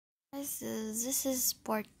guys, this is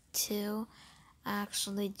part 2. I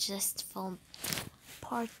actually just filmed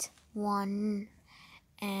part 1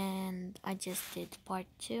 and I just did part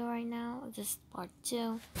 2 right now, just part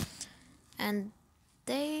 2, and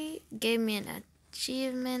they gave me an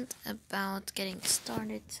achievement about getting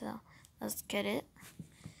started, so let's get it.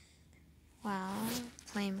 Wow,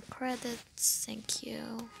 claim credits, thank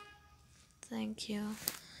you.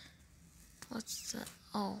 What's the,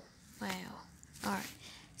 oh wow, alright.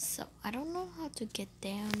 So, I don't know how to get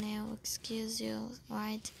down now, excuse you,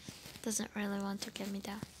 right? Doesn't really want to get me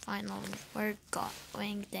down. Finally, we're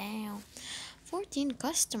going down. 14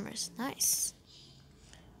 customers, nice.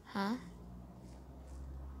 Huh?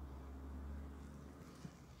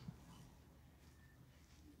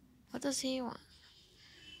 What does he want?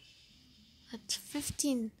 At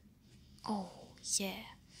 15. Oh, yeah.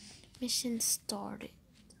 Mission started.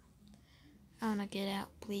 I wanna get out,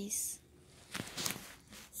 please.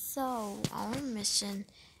 So, our mission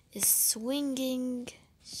is swinging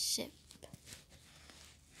ship.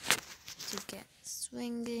 To get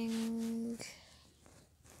swinging,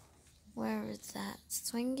 where is that?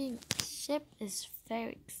 Swinging ship is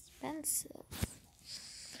very expensive.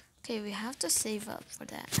 Okay, we have to save up for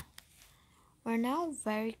that. We're now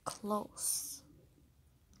very close.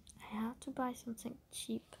 I have to buy something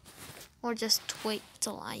cheap, or just wait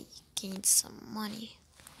till I gain some money.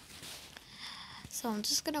 So I'm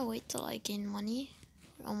just gonna wait till I gain money.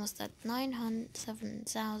 We're almost at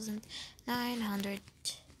 7,900.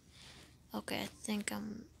 Okay, I think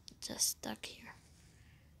I'm just stuck here.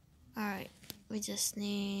 Alright, we just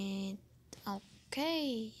need,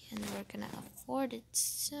 okay, and we're gonna afford it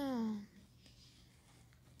soon.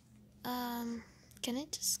 Can I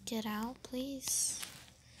just get out, please?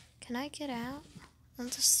 Can I get out?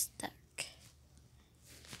 I'm just stuck.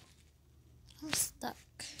 I'm stuck.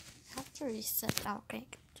 I have to reset our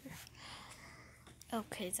character.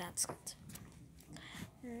 Okay, that's good.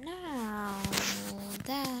 Now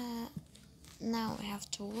we have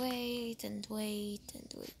to wait and wait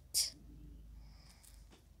and wait.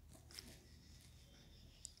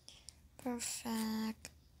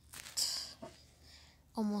 Perfect.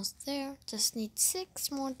 Almost there. Just need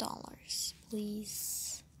 $6 more,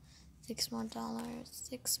 please. $6 more.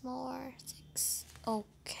 6 more. 6.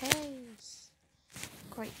 Okay.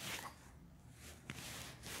 Great.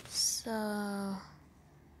 So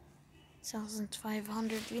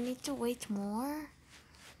 1,500. We need to wait more.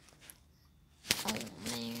 Oh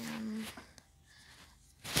man.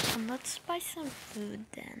 Let's buy some food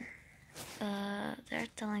then. They're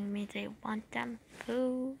telling me they want them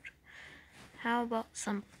food. How about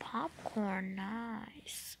some popcorn?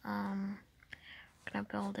 Nice. Gonna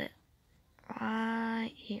build it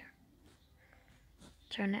right here.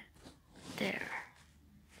 Turn it there.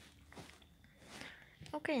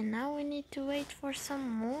 Okay, now we need to wait for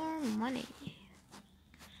some more money.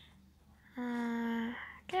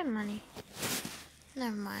 Get money.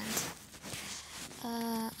 Never mind.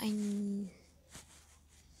 I need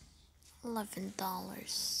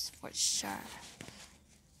 $11 for sure.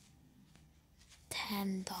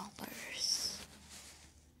 $10.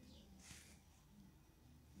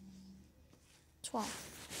 $12.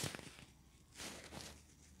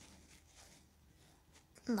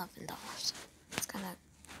 $11. It's gonna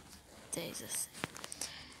stay the same.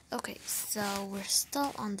 Okay, so we're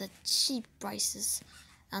still on the cheap prices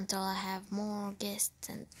until I have more guests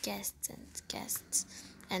and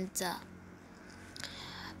the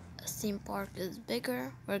theme park is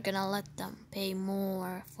bigger. We're gonna let them pay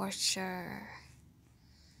more for sure.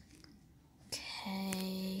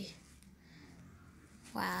 Okay.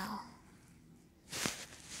 Wow.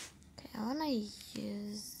 Okay, I wanna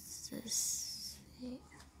use this. Can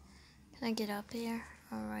I get up here?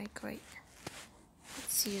 Alright, great.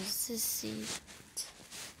 Let's use this seat.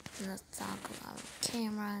 And let's talk about the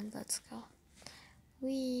camera and let's go.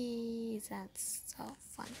 Wee, that's so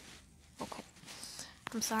fun. Okay.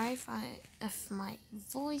 I'm sorry if my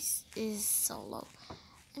voice is so low.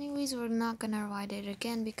 Anyways, we're not gonna ride it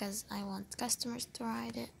again because I want customers to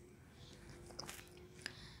ride it.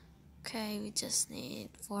 Okay, we just need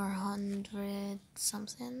 400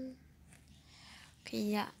 something. Okay,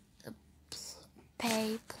 yeah.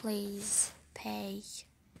 Pay, please. Pay.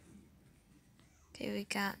 Okay, we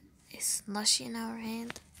got a slushie in our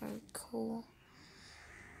hand. Very cool.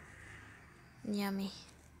 Yummy.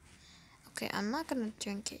 Okay, I'm not gonna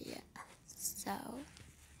drink it yet. So,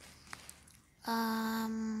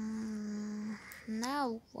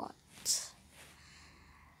 now what?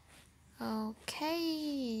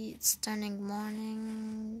 Okay, it's turning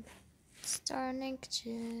morning. It's turning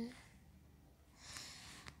to,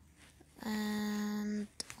 and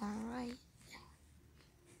alright.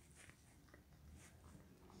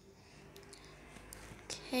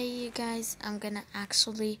 Okay, you guys, I'm gonna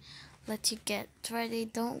actually let you get ready.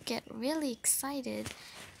 Don't get really excited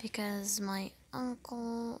because my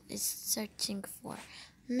uncle is searching for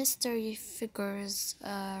mystery figures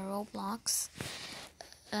Roblox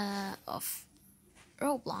of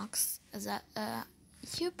Roblox that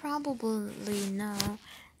you probably know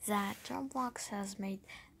that Roblox has made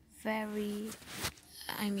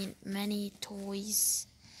many toys.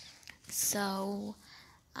 So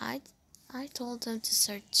I I told him to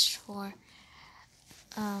search for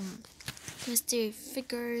mystery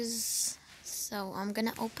figures. So I'm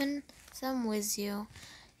gonna open them with you.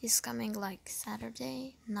 He's coming like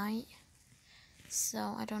Saturday night.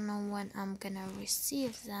 So I don't know when I'm gonna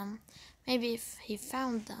receive them. Maybe if he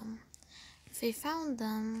found them. If he found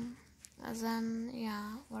them, then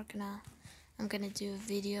yeah, I'm gonna do a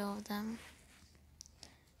video of them,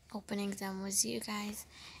 opening them with you guys,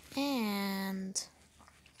 and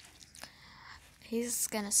he's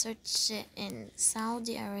gonna search it in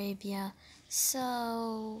Saudi Arabia.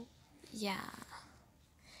 So yeah,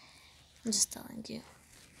 I'm just telling you.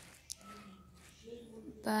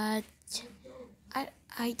 But I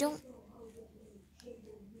I don't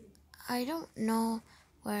I don't know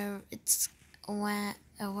where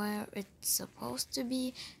where it's supposed to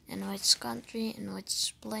be, in which country, in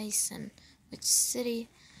which place, and which city.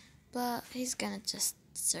 But he's gonna just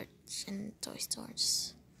search in toy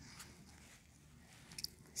stores.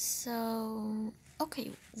 So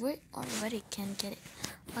okay, we already can get it.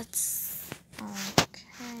 Let's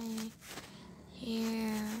okay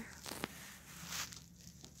here.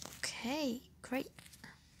 Okay, great.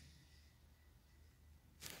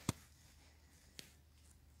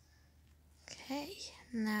 Okay,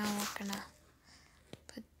 now we're gonna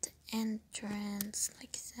put the entrance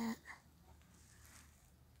like that.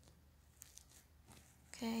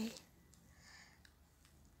 Okay.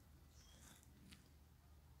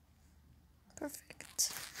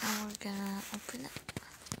 Perfect. Now we're gonna open it.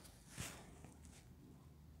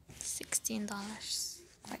 $16.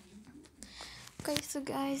 Right. Okay, so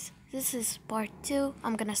guys, this is part 2.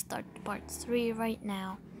 I'm gonna start part 3 right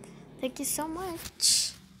now. Thank you so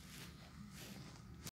much.